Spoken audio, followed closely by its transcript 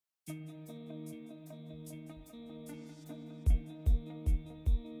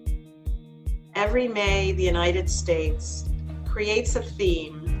Every May, the United States creates a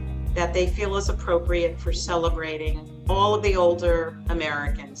theme that they feel is appropriate for celebrating all of the older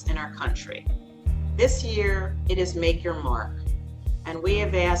Americans in our country. This year, it is Make Your Mark, and we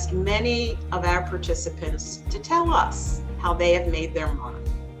have asked many of our participants to tell us how they have made their mark.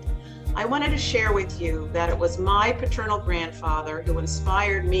 I wanted to share with you that it was my paternal grandfather who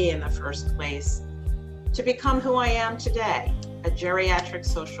inspired me in the first place to become who I am today, a geriatric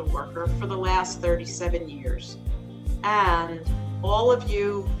social worker for the last 37 years. And all of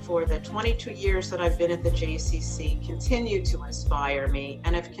you, for the 22 years that I've been at the JCC, continue to inspire me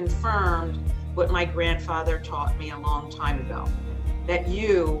and have confirmed what my grandfather taught me a long time ago, that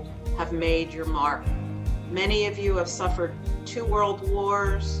you have made your mark. Many of you have suffered 2 world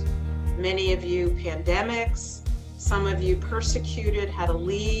wars, many of you pandemics, some of you persecuted, had to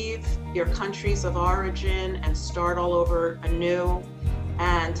leave your countries of origin and start all over anew.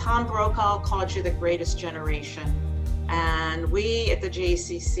 And Tom Brokaw called you the greatest generation. And we at the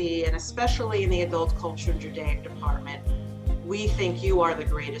JCC, and especially in the Adult Culture and Judaic Department, we think you are the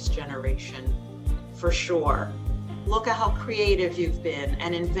greatest generation, for sure. Look at how creative you've been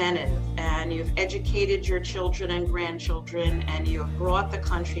and inventive, and you've educated your children and grandchildren, and you have brought the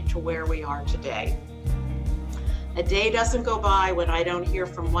country to where we are today. A day doesn't go by when I don't hear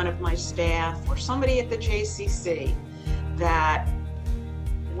from one of my staff or somebody at the JCC that,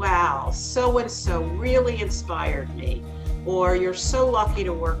 wow, so-and-so really inspired me, or you're so lucky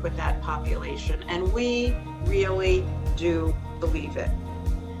to work with that population, and we really do believe it.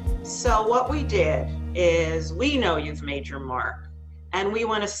 So what we did is, we know you've made your mark, and we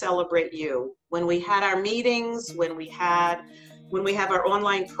want to celebrate you. When we had our meetings, when we have our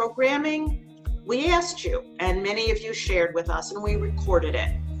online programming, we asked you, and many of you shared with us, and we recorded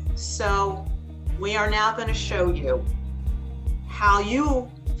it. So we are now going to show you how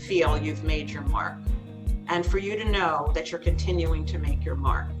you feel you've made your mark, and for you to know that you're continuing to make your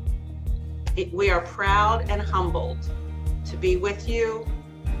mark. We are proud and humbled to be with you,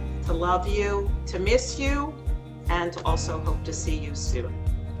 to love you, to miss you, and to also hope to see you soon.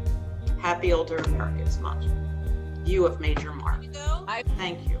 Happy Older Americans Month. You have made your mark.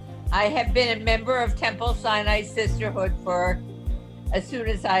 Thank you. I have been a member of Temple Sinai Sisterhood for as soon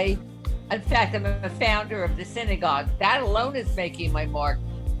as in fact, I'm a founder of the synagogue. That alone is making my mark.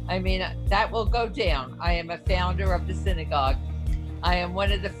 I mean, that will go down. I am a founder of the synagogue. I am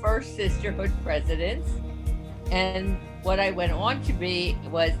one of the first sisterhood presidents. And what I went on to be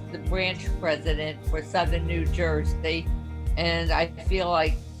was the branch president for Southern New Jersey. And I feel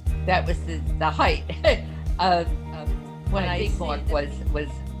like that was the height of when I think Mark was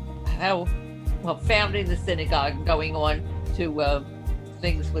how, well, founding the synagogue and going on to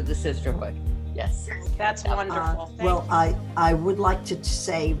things with the sisterhood. Yes. That's wonderful. Well, I would like to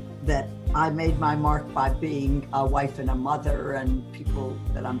say that I made my mark by being a wife and a mother and people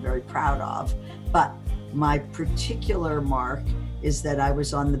that I'm very proud of. But my particular mark is that I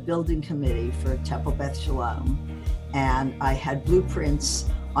was on the building committee for Temple Beth Shalom, and I had blueprints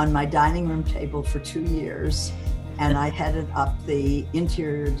on my dining room table for 2 years, and I headed up the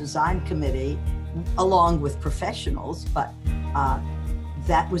interior design committee along with professionals, but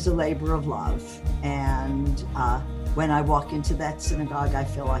that was a labor of love. And when I walk into that synagogue, I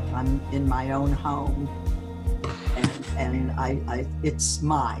feel like I'm in my own home. And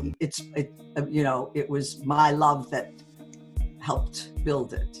it was my love that helped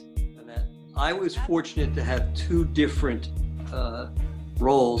build it. I was fortunate to have 2 different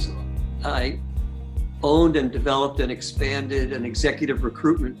roles. I owned and developed and expanded an executive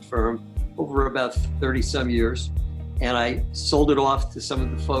recruitment firm over about 30 some years. And I sold it off to some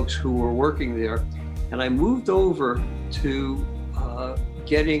of the folks who were working there. And I moved over to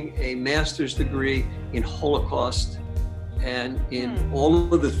getting a master's degree in Holocaust and in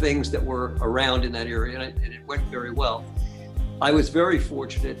all of the things that were around in that area, and it went very well. I was very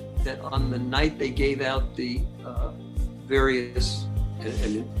fortunate that on the night they gave out the various,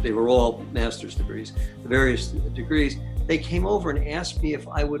 and they were all master's degrees, the various degrees, they came over and asked me if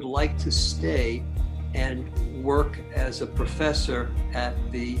I would like to stay and work as a professor at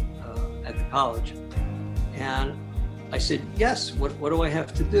the college. And I said, yes, what do I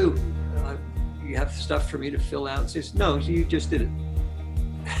have to do? You have stuff for me to fill out? And says, no, you just did it.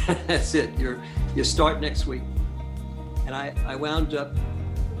 That's it, you start next week. And I wound up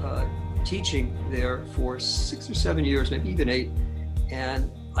teaching there for 6 or 7 years, maybe even 8.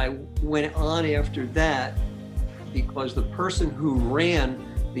 And I went on after that because the person who ran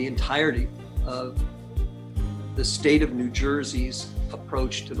the entirety of the state of New Jersey's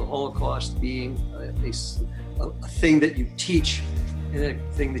approach to the Holocaust being a thing that you teach and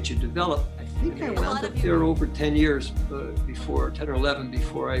a thing that you develop, I think I wound up there over 10 years before, 10 or 11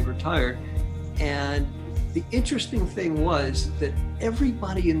 before I retired. And the interesting thing was that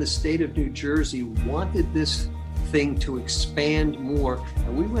everybody in the state of New Jersey wanted this thing to expand more.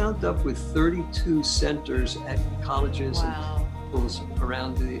 And we wound up with 32 centers at colleges and schools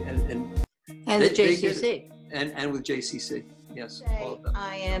around and the JCC. And with JCC, yes. All of them.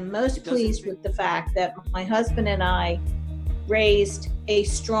 I am most pleased with the fact that my husband and I raised a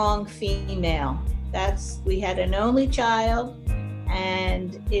strong female. We had an only child,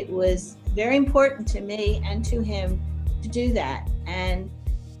 and it was very important to me and to him to do that. And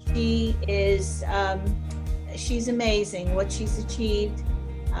she is, she's amazing what she's achieved.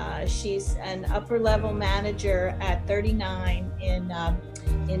 She's an upper level manager at 39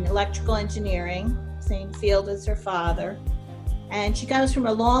 in electrical engineering, same field as her father. And she comes from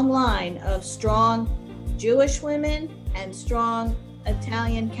a long line of strong Jewish women and strong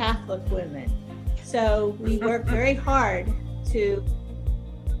Italian Catholic women. So we work very hard to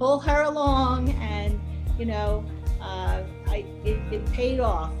pull her along, and it paid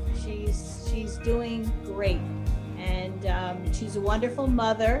off. She's doing great, and she's a wonderful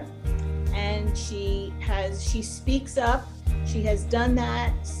mother, and she speaks up. She has done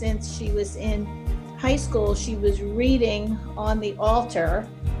that since she was in high school. She was reading on the altar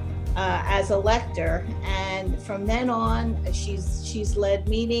as a lector, and from then on she's led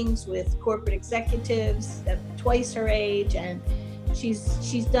meetings with corporate executives twice her age, and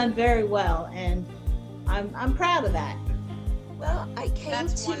she's done very well, and I'm proud of that. Well, I came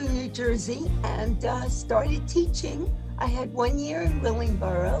to New Jersey and started teaching. I had 1 year in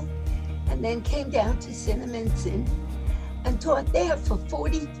Willingboro, and then came down to Cinnaminson and taught there for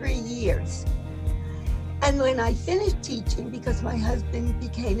 43 years. And when I finished teaching, because my husband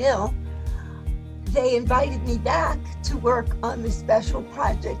became ill, they invited me back to work on the special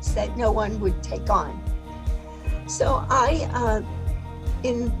projects that no one would take on. So I,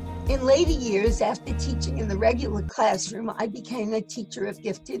 in later years, after teaching in the regular classroom, I became a teacher of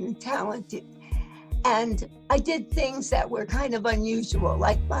gifted and talented. And I did things that were kind of unusual,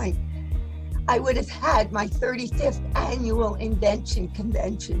 like I would have had my 35th annual invention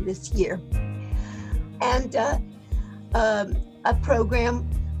convention this year. And a program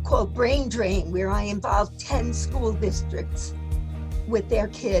called Brain Drain, where I involved 10 school districts with their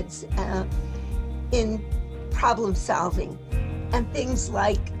kids in problem solving. And things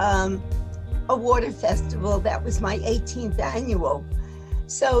like a water festival that was my 18th annual.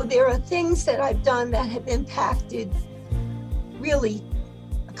 So there are things that I've done that have impacted really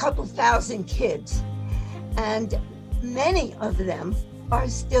a couple thousand kids. And many of them are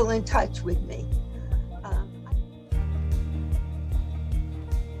still in touch with me.